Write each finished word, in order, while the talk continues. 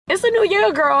It's a new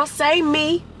year, girl. Same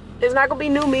me. It's not gonna be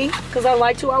new me, because I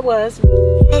liked who I was.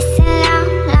 Listen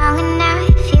long enough,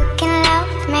 you can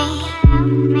love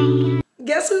me.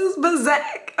 Guess who's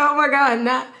Bazak? Oh my God,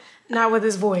 not with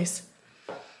his voice.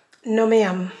 No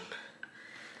ma'am.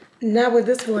 Not with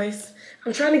this voice.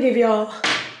 I'm trying to give y'all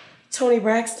Tony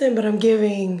Braxton, but I'm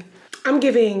giving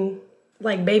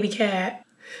like baby cat,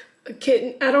 a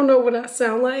kitten. I don't know what I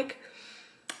sound like.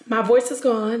 My voice is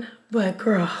gone, but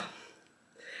girl,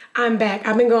 I'm back.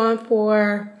 I've been gone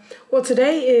for, well,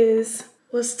 today is,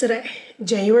 what's today?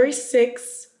 January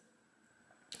 6th.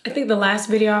 I think the last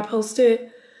video I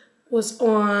posted was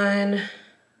on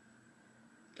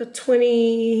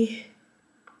the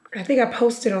I think I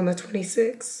posted on the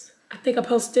 26th. I think I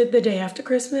posted the day after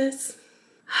Christmas.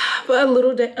 But a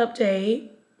little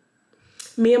update.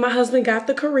 Me and my husband got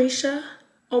the Carisha,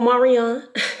 omarion,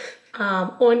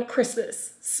 on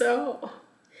Christmas. So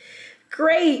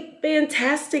great,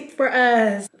 fantastic for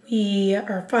us. We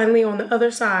are finally on the other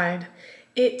side.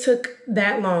 It took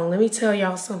that long. Let me tell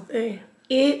y'all something.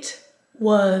 It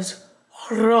was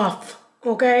rough,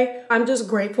 okay? I'm just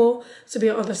grateful to be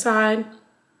on the other side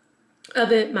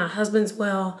of it. My husband's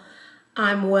well,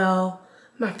 I'm well,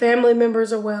 my family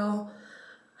members are well.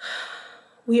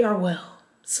 We are well.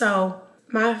 So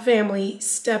my family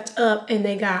stepped up and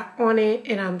they got on it,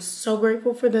 and I'm so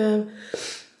grateful for them.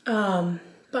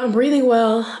 But I'm breathing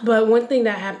well. But one thing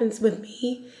that happens with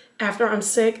me after I'm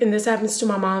sick, and this happens to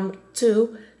my mom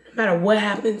too, no matter what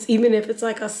happens, even if it's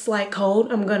like a slight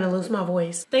cold, I'm gonna lose my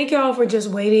voice. Thank y'all for just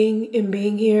waiting and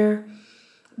being here,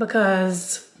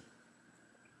 because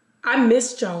I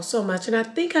missed y'all so much, and I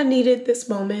think I needed this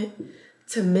moment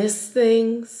to miss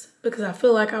things, because I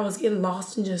feel like I was getting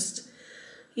lost in just,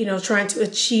 you know, trying to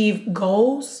achieve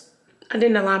goals. I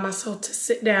didn't allow myself to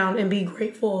sit down and be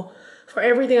grateful for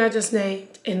everything I just named,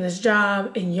 in this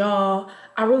job and y'all.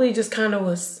 I really just kind of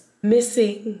was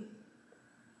missing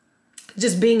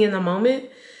just being in the moment.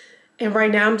 And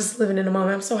right now I'm just living in the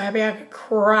moment. I'm so happy I could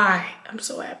cry. I'm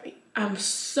so happy. I'm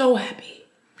so happy.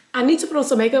 I need to put on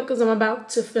some makeup because I'm about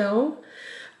to film.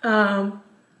 I'm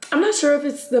not sure if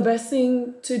it's the best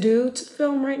thing to do to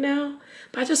film right now,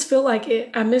 but I just feel like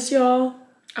it. I miss y'all.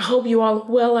 I hope you all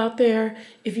are well out there.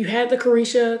 If you had the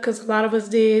Carisha, because a lot of us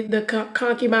did, the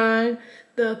concubine,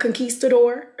 the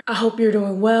conquistador, I hope you're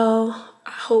doing well.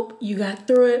 I hope you got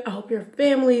through it. I hope your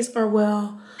families are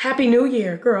well. Happy New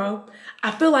Year, girl.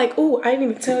 I feel like, ooh, I didn't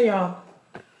even tell y'all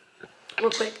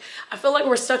real quick. I feel like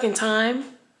we're stuck in time,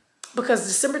 because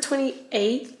December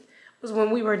 28th was when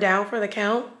we were down for the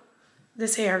count.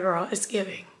 This hair, girl, is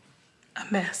giving a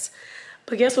mess.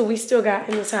 But guess what we still got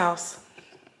in this house?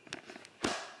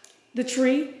 The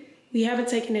tree, we haven't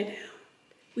taken it down.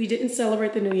 We didn't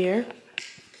celebrate the new year.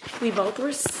 We both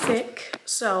were sick,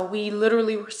 so we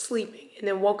literally were sleeping and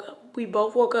then woke up. We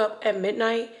both woke up at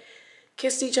midnight,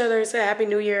 kissed each other, said Happy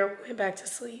New Year, went back to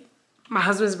sleep. My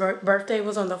husband's birthday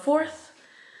was on the 4th.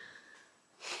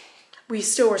 We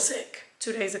still were sick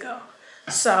 2 days ago.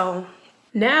 So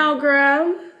now,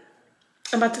 girl,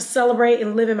 I'm about to celebrate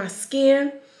and live in my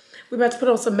skin. We're about to put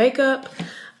on some makeup.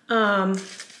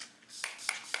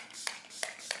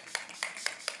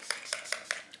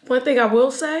 One thing I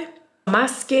will say, my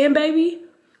skin, baby,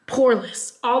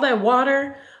 poreless. All that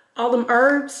water, all them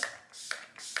herbs,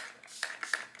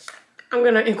 I'm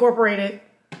gonna incorporate it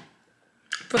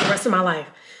for the rest of my life,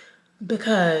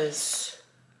 because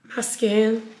my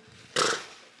skin,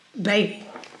 baby.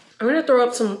 I'm gonna throw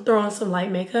on some light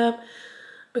makeup,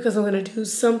 because I'm gonna do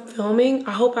some filming.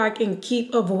 I hope I can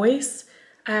keep a voice.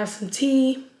 I have some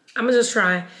tea. I'm gonna just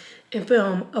try and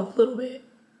film a little bit.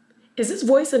 Is this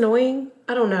voice annoying?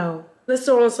 I don't know. Let's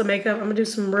throw on some makeup. I'm gonna do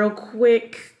some real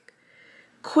quick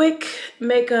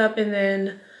makeup, and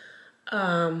then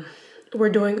we're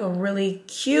doing a really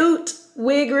cute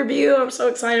wig review. I'm so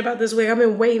excited about this wig. I've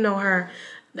been waiting on her.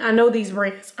 I know these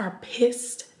brands are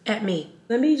pissed at me.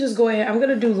 Let me just go ahead. I'm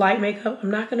gonna do light makeup.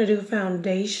 I'm not gonna do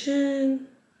foundation.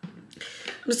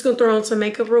 I'm just gonna throw on some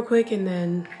makeup real quick, and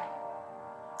then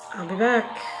I'll be back.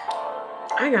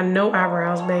 I ain't got no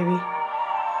eyebrows, baby.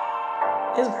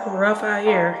 It's been rough out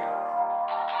here.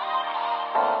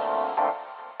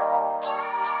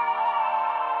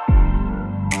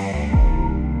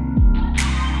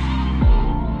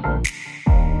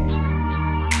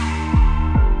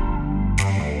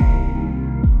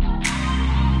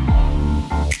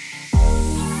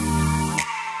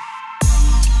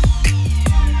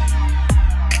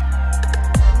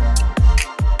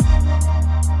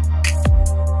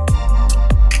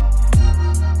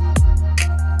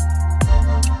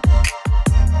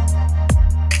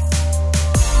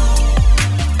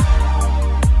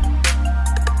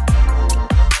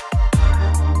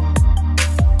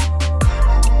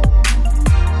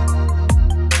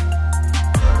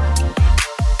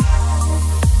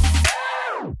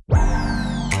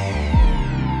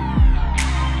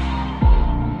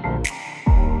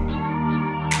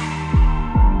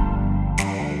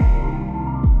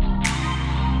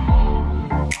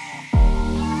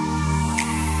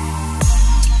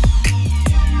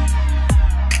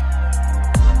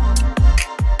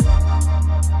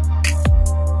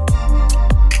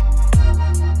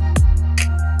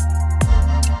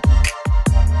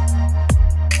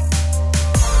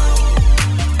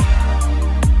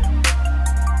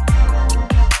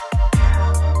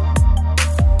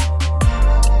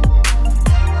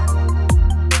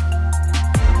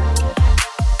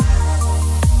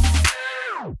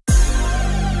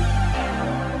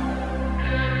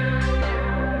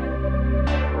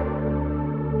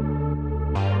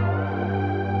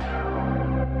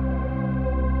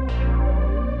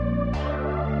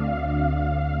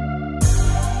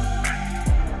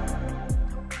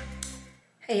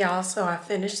 Hey y'all, so I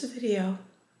finished the video.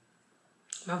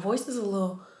 My voice is a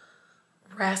little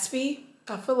raspy.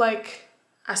 I feel like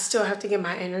I still have to get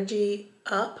my energy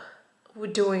up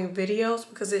with doing videos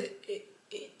because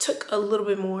it took a little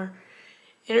bit more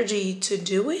energy to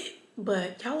do it,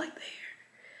 but y'all like the hair.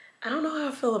 I don't know how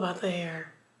I feel about the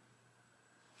hair.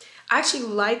 I actually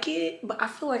like it, but I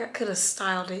feel like I could have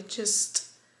styled it just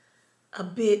a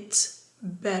bit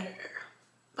better.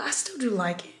 But I still do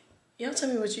like it. Y'all tell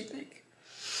me what you think.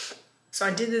 So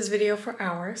I did this video for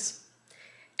hours,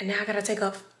 and now I gotta take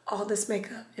off all this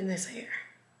makeup and this hair.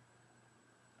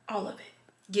 All of it.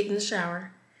 Get in the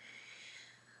shower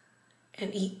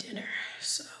and eat dinner.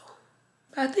 So,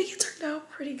 but I think it turned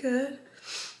out pretty good.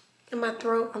 In my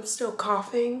throat, I'm still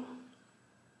coughing.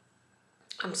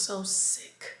 I'm so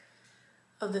sick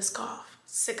of this cough.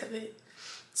 Sick of it.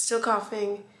 Still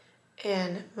coughing,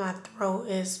 and my throat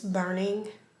is burning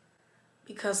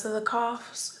because of the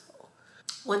cough. So,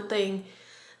 one thing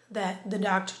that the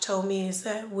doctor told me is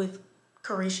that with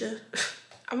Carisha,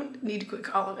 I'm gonna need to quit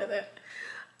calling it that.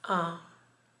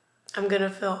 I'm gonna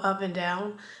feel up and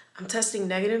down. I'm testing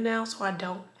negative now, so I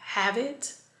don't have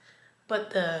it,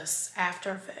 but the after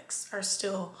effects are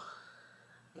still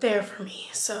there for me.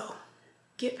 So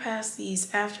get past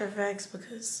these after effects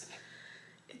because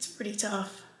it's pretty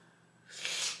tough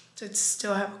to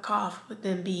still have a cough but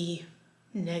then be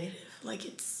negative. Like,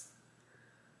 it's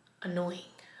annoying.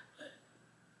 But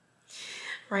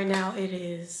right now it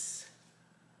is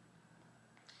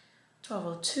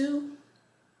 12:02.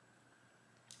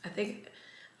 I think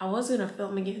I was gonna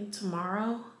film again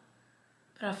tomorrow,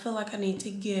 but I feel like I need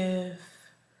to give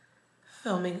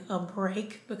filming a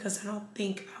break because I don't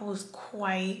think I was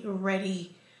quite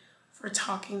ready for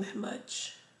talking that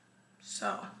much.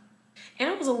 So, and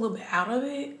I was a little bit out of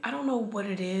it. I don't know what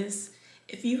it is.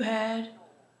 If you had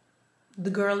the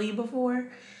girly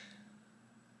before,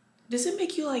 does it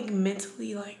make you like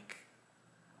mentally like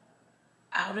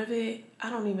out of it? I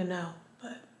don't even know,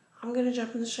 but I'm gonna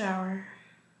jump in the shower,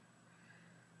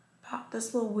 pop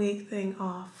this little wig thing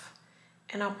off,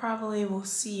 and I probably will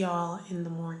see y'all in the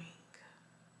morning.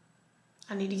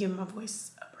 I need to give my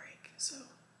voice a break, so.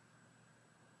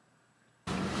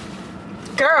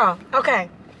 Girl, okay.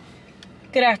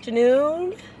 Good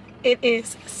afternoon. It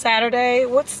is Saturday.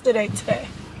 What's the date today?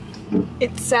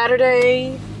 It's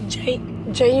Saturday,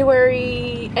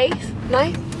 January 8th,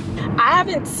 9th. I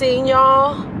haven't seen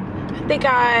y'all. I think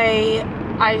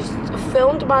I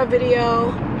filmed my video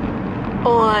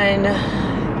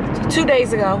on 2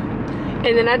 days ago,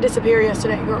 and then I disappeared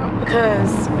yesterday, girl,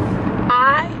 because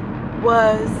I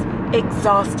was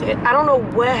exhausted. I don't know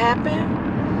what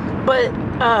happened, but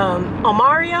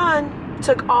Omarion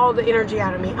took all the energy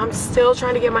out of me. I'm still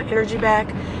trying to get my energy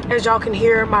back. As y'all can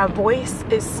hear, my voice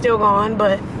is still gone,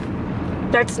 but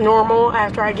that's normal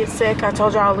after I get sick. I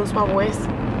told y'all I lose my voice.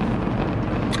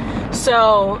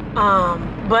 So,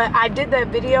 but I did that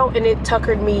video and it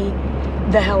tuckered me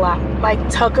the hell out. Like,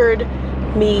 tuckered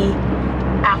me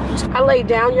out. I laid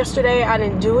down yesterday. I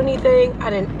didn't do anything. I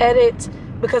didn't edit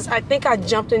because I think I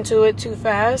jumped into it too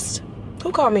fast.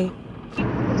 Who called me?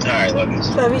 Alright, love you.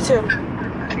 Love you too.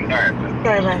 Alright,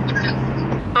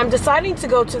 bye. I'm deciding to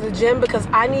go to the gym because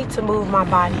I need to move my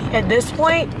body. At this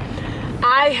point,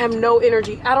 I have no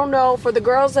energy. I don't know, for the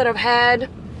girls that have had,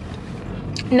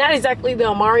 not exactly the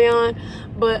Omarion,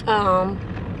 but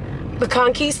the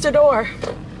Conquistador.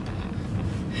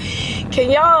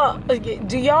 Can y'all,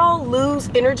 do y'all lose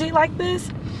energy like this?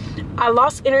 I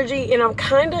lost energy and I'm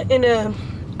kind of in a,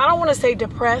 I don't want to say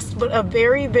depressed, but a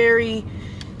very, very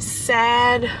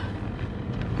sad,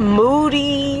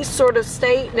 moody sort of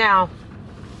state. Now,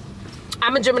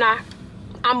 I'm a Gemini.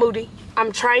 I'm moody.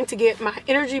 I'm trying to get my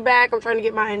energy back. I'm trying to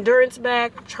get my endurance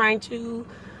back. I'm trying to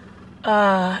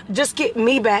just get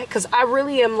me back because I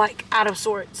really am like out of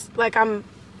sorts. Like, I'm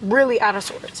really out of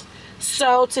sorts.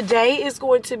 So today is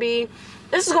going to be,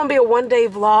 this is going to be a one-day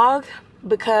vlog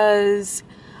because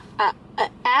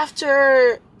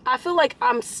after, I feel like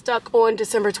I'm stuck on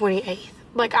December 28th.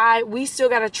 Like, we still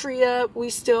got a tree up. We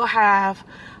still have,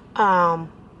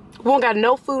 we don't got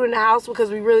no food in the house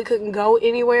because we really couldn't go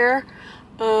anywhere.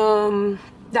 The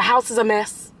house is a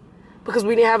mess because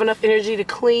we didn't have enough energy to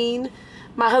clean.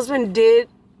 My husband did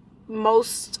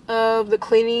most of the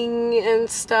cleaning and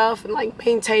stuff and like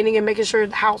maintaining and making sure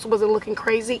the house wasn't looking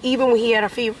crazy. Even when he had a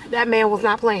fever, that man was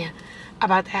not playing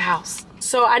about that house.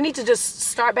 So I need to just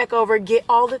start back over, get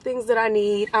all the things that I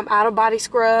need. I'm out of body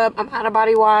scrub. I'm out of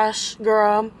body wash,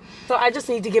 girl. So I just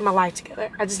need to get my life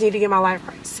together. I just need to get my life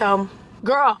right. So,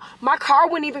 girl, my car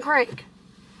wouldn't even crank.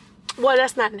 Well,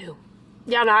 that's not new.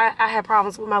 Y'all know I had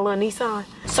problems with my little Nissan.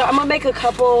 So I'm gonna make a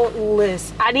couple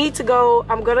lists. I'm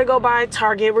gonna go by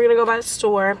Target. We're gonna go by the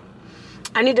store.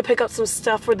 I need to pick up some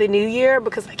stuff for the new year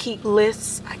because I keep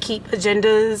lists, I keep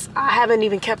agendas. I haven't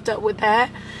even kept up with that.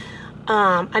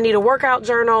 I need a workout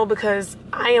journal because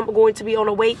I am going to be on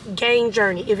a weight gain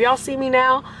journey. If y'all see me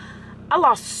now, I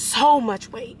lost so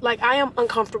much weight. Like, I am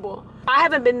uncomfortable. I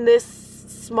haven't been this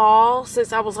small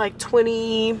since I was like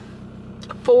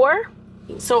 24.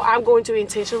 So I'm going to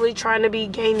intentionally trying to be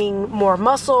gaining more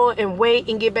muscle and weight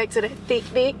and get back to that thick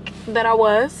that I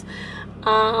was.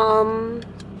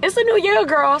 It's a new year,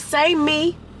 girl. Same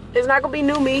me. It's not gonna be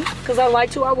new me because I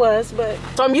liked who I was, but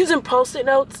so I'm using post-it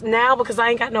notes now because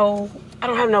I don't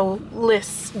have no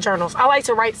list journals. I like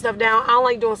to write stuff down. I don't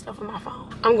like doing stuff on my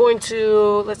phone. I'm going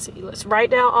to, let's write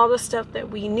down all the stuff that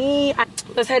we need.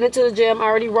 Let's head into the gym. I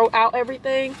already wrote out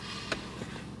everything.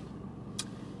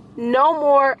 No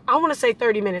more, I want to say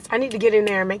 30 minutes. I need to get in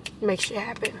there and make shit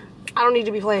happen. I don't need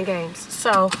to be playing games.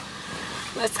 So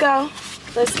let's go.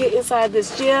 Let's get inside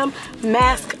this gym.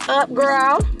 Mask up,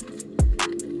 girl.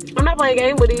 I'm not playing a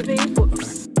game with these people.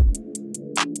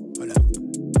 Hold up.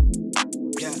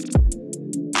 Yeah.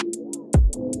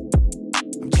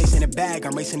 I'm chasing the bag,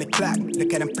 I'm racing the clock.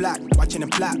 Look at them flock, watching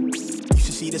them flop. Used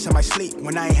to see this in my sleep.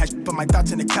 When I ain't had put my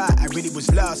thoughts in the car, I really was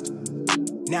lost.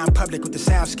 Now I'm public with the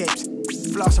soundscapes.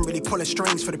 Floss, I'm really pulling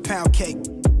strings for the pound cake.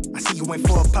 I see you went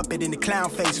for a puppet in the clown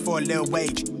face for a little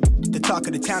wage. The talk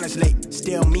of the town is late.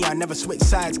 Still me, I never switch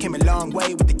sides. Came a long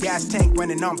way with the gas tank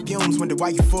running on fumes. Wonder why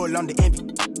you full on the envy.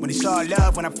 When it's all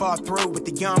love, when I fall through with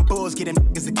the young bulls, getting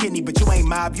niggas a kidney, but you ain't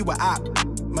mob, you a op.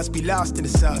 Must be lost in the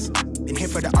sauce. Been here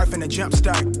for the art and the jump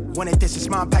start. Wanted this, his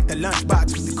mom packed the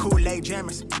lunchbox with the Kool-Aid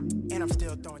jammers. And I'm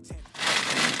still throwing 10.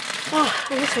 Oh,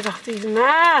 let me take off these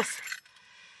masks.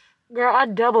 Girl, I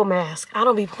double mask. I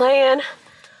don't be playing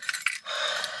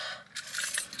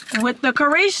with the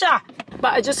Carisha.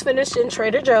 But I just finished in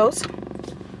Trader Joe's.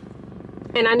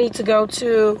 And I need to go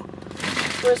to,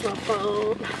 where's my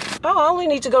phone? Oh, I only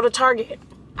need to go to Target.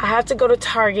 I have to go to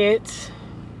Target.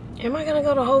 Am I gonna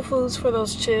go to Whole Foods for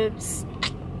those chips?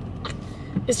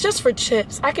 It's just for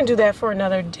chips. I can do that for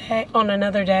another day, on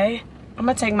another day. I'm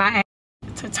gonna take my ass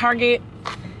to Target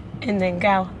and then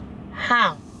go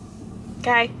home.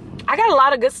 Okay? I got a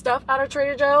lot of good stuff out of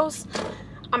Trader Joe's.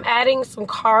 I'm adding some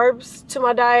carbs to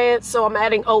my diet, so I'm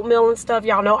adding oatmeal and stuff.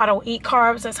 Y'all know I don't eat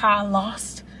carbs. That's how I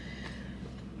lost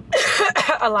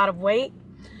a lot of weight.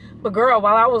 But girl,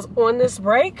 while I was on this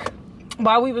break,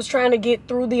 while we was trying to get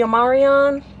through the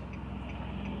omarion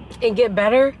and get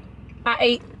better, I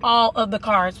ate all of the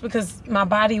carbs because my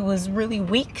body was really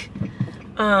weak.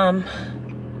 And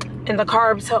the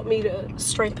carbs helped me to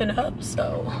strengthen up.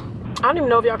 So I don't even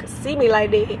know if y'all can see me like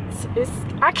this.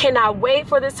 I cannot wait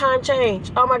for this time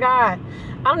change. Oh my God.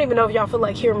 I don't even know if y'all feel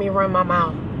like hearing me run my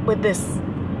mouth with this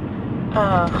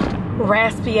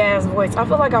raspy ass voice. I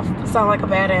feel like I sound like a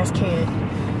badass kid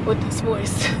with this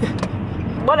voice.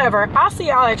 Whatever. I'll see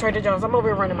y'all at Trader Joe's. I'm over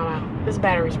here running my mouth. This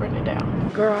battery's running down.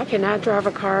 Girl, I cannot drive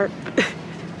a cart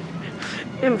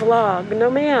and vlog. No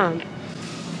ma'am.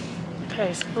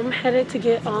 Okay, so I'm headed to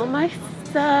get all my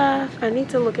stuff. I need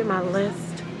to look at my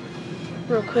list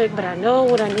real quick, but I know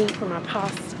what I need for my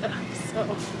pasta. So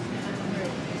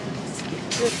let's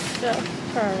get this stuff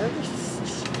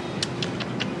first.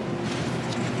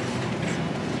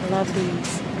 I love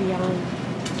these Beyond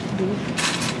Beef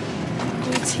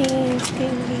protein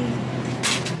thingy.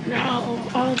 No,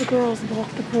 all the girls bought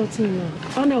the protein milk.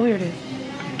 Oh no, here it is.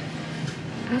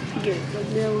 I have to get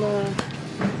vanilla.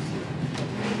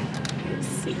 Let's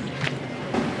see.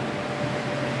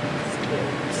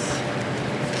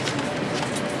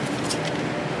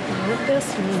 Not this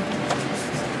one.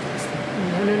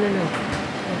 No.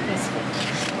 Not this one.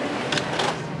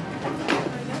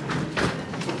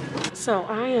 So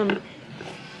I am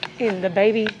in the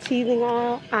baby teething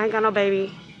aisle. I ain't got no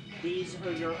baby.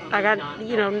 I got,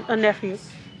 you know, a nephew.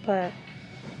 But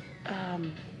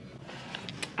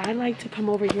I like to come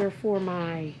over here for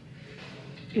my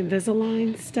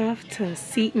Invisalign stuff to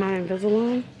seat my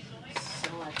Invisalign.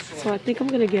 So I think I'm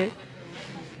gonna get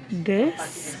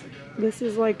this. This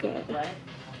is like a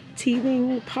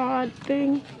teething pod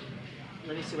thing.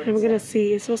 And we're gonna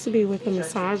see, it's supposed to be with a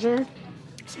massager.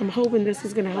 So I'm hoping this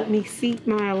is gonna help me seat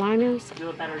my aligners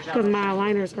because my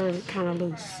aligners are kind of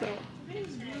loose. So,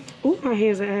 oh, my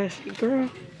hands are ashy, girl.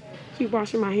 Keep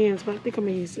washing my hands, but I think I'm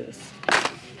gonna use this.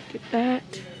 Get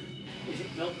that.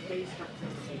 Okay,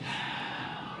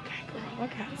 girl, I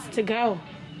got to go.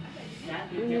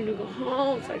 We need to go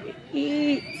home so I can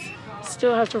eat.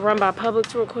 Still have to run by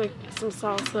Publix real quick, get some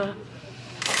salsa,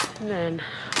 and then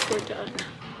we're done.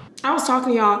 I was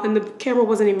talking to y'all and the camera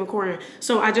wasn't even recording.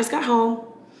 So I just got home.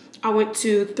 I went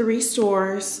to 3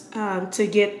 stores to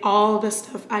get all the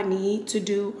stuff I need to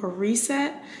do a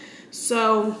reset.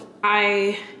 So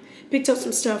I picked up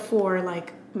some stuff for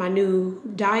like my new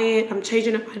diet. I'm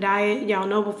changing up my diet. Y'all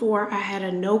know before I had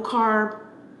a no carb.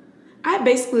 I had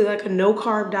basically like a no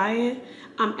carb diet.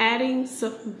 I'm adding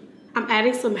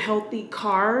some healthy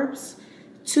carbs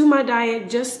to my diet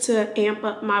just to amp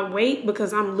up my weight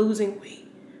because I'm losing weight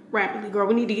rapidly. Girl,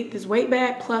 we need to get this weight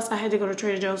back. Plus, I had to go to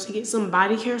Trader Joe's to get some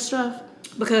body care stuff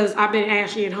because I've been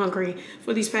ashy and hungry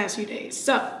for these past few days.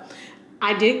 So,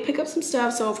 I did pick up some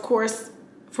stuff. So, of course,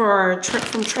 from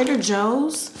Trader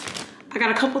Joe's, I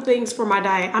got a couple things for my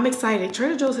diet. I'm excited.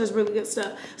 Trader Joe's has really good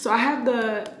stuff. So, I have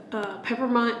the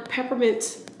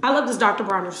peppermint. I love this Dr.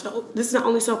 Bronner soap. This is the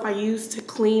only soap I use to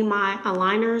clean my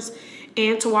aligners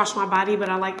and to wash my body, but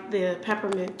I like the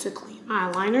peppermint to clean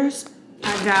my aligners.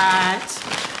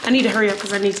 I need to hurry up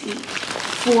because I need to eat.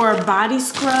 For body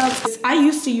scrubs, I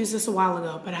used to use this a while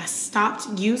ago, but I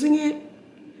stopped using it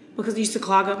because it used to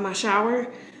clog up my shower.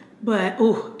 But,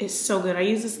 ooh, it's so good. I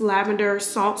use this lavender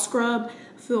salt scrub.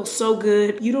 Feels so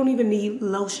good. You don't even need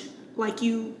lotion. Like,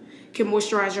 you can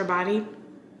moisturize your body.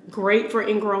 Great for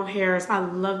ingrown hairs. I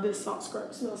love this salt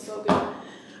scrub. It smells so good.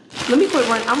 Let me quit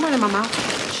running. I'm running my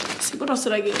mouth. Let's see, what else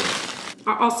did I get?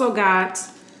 I also got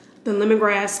the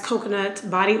lemongrass coconut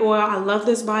body oil. I love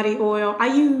this body oil.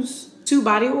 I use 2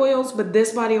 body oils, but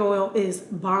this body oil is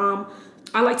bomb.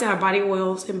 I like to have body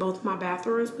oils in both my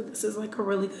bathrooms, but this is like a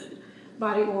really good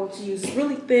body oil to use. It's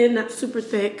really thin, not super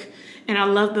thick, and I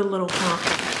love the little pump.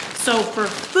 So for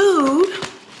food,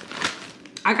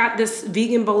 I got this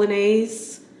vegan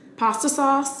bolognese pasta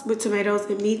sauce with tomatoes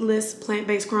and meatless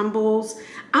plant-based crumbles.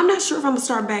 I'm not sure if I'm gonna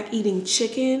start back eating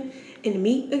chicken and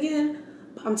meat again.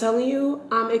 I'm telling you,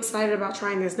 I'm excited about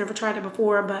trying this. Never tried it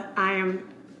before, but I am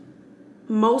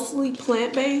mostly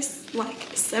plant-based, like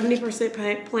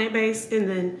 70% plant-based, and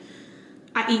then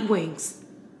I eat wings.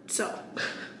 So,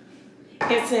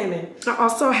 and salmon. I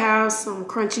also have some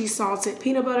crunchy salted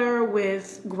peanut butter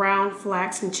with ground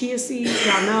flax and chia seeds.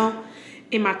 Y'all know,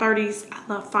 in my 30s, I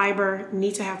love fiber,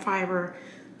 need to have fiber.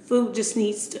 Food just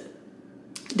needs to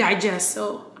digest,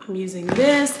 so I'm using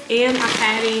this, and I'm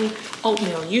adding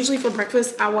oatmeal. Usually for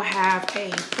breakfast, I will have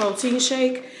a protein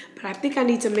shake, but I think I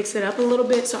need to mix it up a little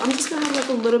bit. So I'm just gonna have like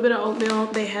a little bit of oatmeal.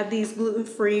 They have these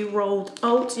gluten-free rolled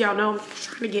oats. Y'all know I'm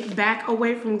trying to get back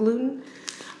away from gluten.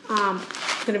 I'm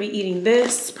gonna be eating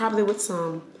this, probably with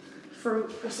some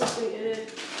fruit or something in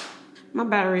it. My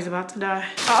battery's about to die.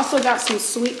 I also got some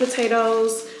sweet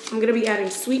potatoes. I'm gonna be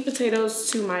adding sweet potatoes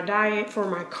to my diet for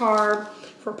my carb,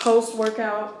 for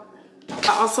post-workout.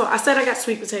 I said I got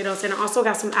sweet potatoes, and I also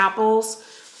got some apples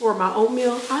for my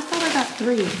oatmeal. I thought I got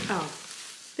 3. Oh,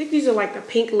 I think these are like the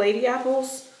pink lady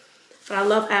apples, but I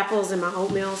love apples in my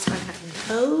oatmeal, so I got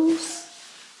those.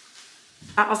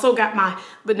 I also got my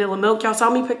vanilla milk. Y'all saw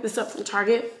me pick this up from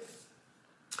Target.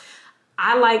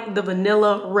 I like the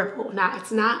vanilla ripple. Now,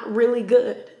 it's not really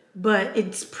good, but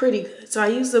it's pretty good. So I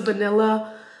use the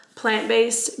vanilla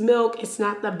plant-based milk. It's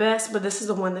not the best, but this is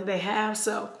the one that they have,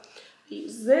 so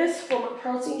use this for my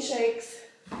protein shakes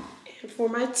and for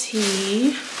my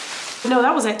tea. No,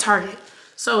 that was at Target.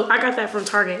 So I got that from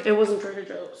Target. It wasn't Trader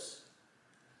Joe's.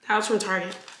 That was from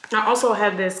Target. I also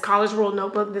have this college roll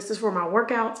notebook. This is for my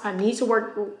workouts. I need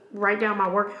to write down my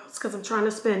workouts because I'm trying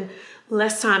to spend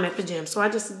less time at the gym. So I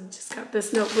just got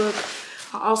this notebook.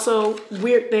 I also,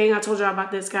 weird thing, I told y'all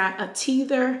about this, got a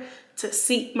teether to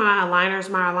seat my aligners.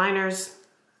 My aligners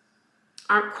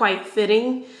aren't quite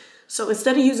fitting. So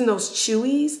instead of using those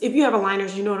chewies, if you have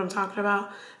aligners, you know what I'm talking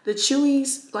about. The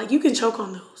chewies, like, you can choke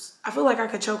on those. I feel like I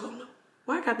could choke on them.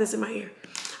 Why I got this in my ear?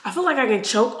 I feel like I can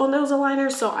choke on those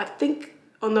aligners. So I think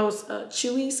on those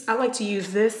chewies, I like to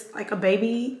use this, like a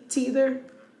baby teether.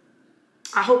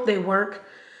 I hope they work.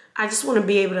 I just want to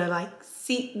be able to like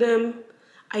seat them.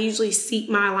 I usually seat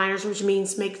my aligners, which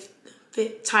means make them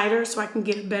fit tighter so I can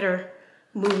get a better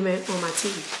movement on my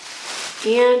teeth.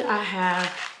 And I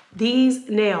have these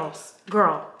nails.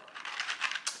 Girl,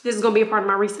 this is gonna be a part of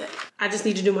my reset. I just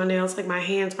need to do my nails. Like, my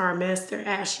hands are a mess. They're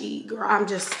ashy. Girl, I'm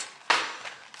just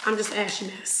ashy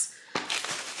mess.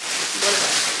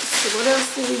 What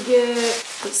else did we get?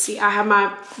 Let's see, I have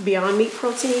my Beyond Meat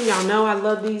protein. Y'all know I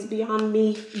love these Beyond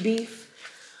Meat beef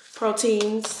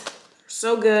proteins. They're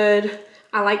so good.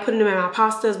 I like putting them in my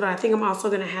pastas, but I think I'm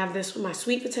also gonna have this with my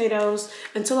sweet potatoes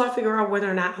until I figure out whether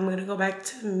or not I'm gonna go back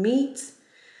to meat.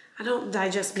 I don't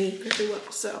digest meat very well,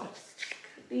 so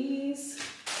these.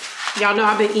 Y'all know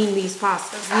I've been eating these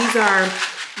pastas. These are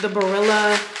the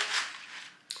Barilla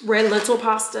red lentil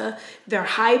pasta. They're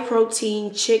high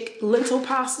protein chick lentil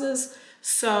pastas.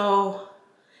 So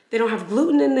They don't have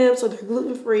gluten in them, so they're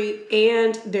gluten-free,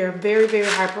 and they're very, very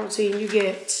high protein. You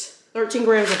get 13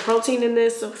 grams of protein in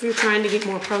this, so if you're trying to get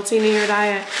more protein in your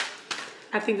diet,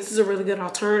 I think this is a really good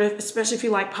alternative, especially if you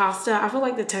like pasta. I feel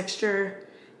like the texture,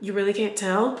 you really can't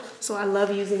tell, so I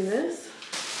love using this.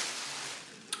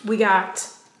 We got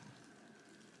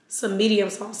some medium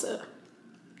salsa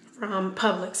from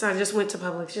Publix. I just went to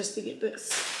Publix just to get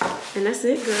this. And that's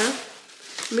it, girl.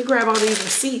 Let me grab all these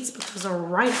receipts because they're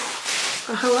right off.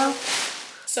 Hello?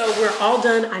 So we're all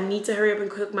done. I need to hurry up and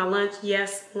cook my lunch.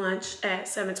 Yes, lunch at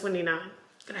 7:29.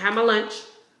 Gonna have my lunch.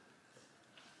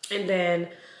 And then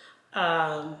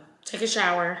take a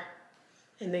shower.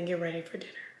 And then get ready for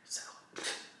dinner. So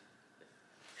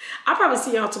I'll probably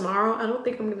see y'all tomorrow. I don't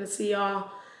think I'm gonna see y'all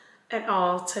at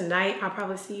all tonight. I'll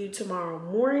probably see you tomorrow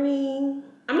morning.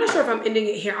 I'm not sure if I'm ending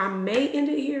it here. I may end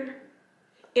it here.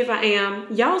 If I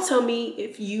am, y'all tell me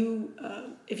if you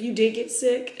did get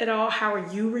sick at all, how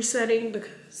are you resetting?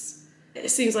 Because it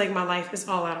seems like my life is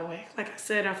all out of whack. Like I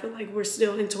said, I feel like we're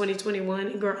still in 2021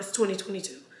 and girl, it's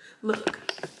 2022. Look,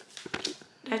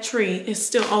 that tree is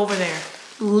still over there,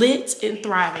 lit and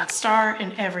thriving, star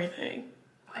and everything.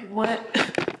 Like what?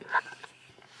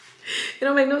 It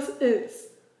don't make no sense.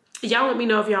 Y'all let me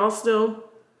know if y'all still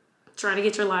trying to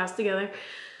get your lives together.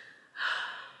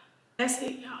 That's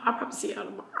it, y'all. I'll probably see y'all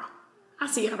tomorrow. I'll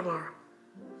see y'all tomorrow.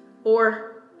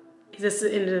 Or is this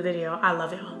the end of the video? I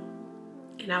love y'all.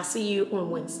 And I'll see you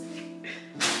on Wednesday.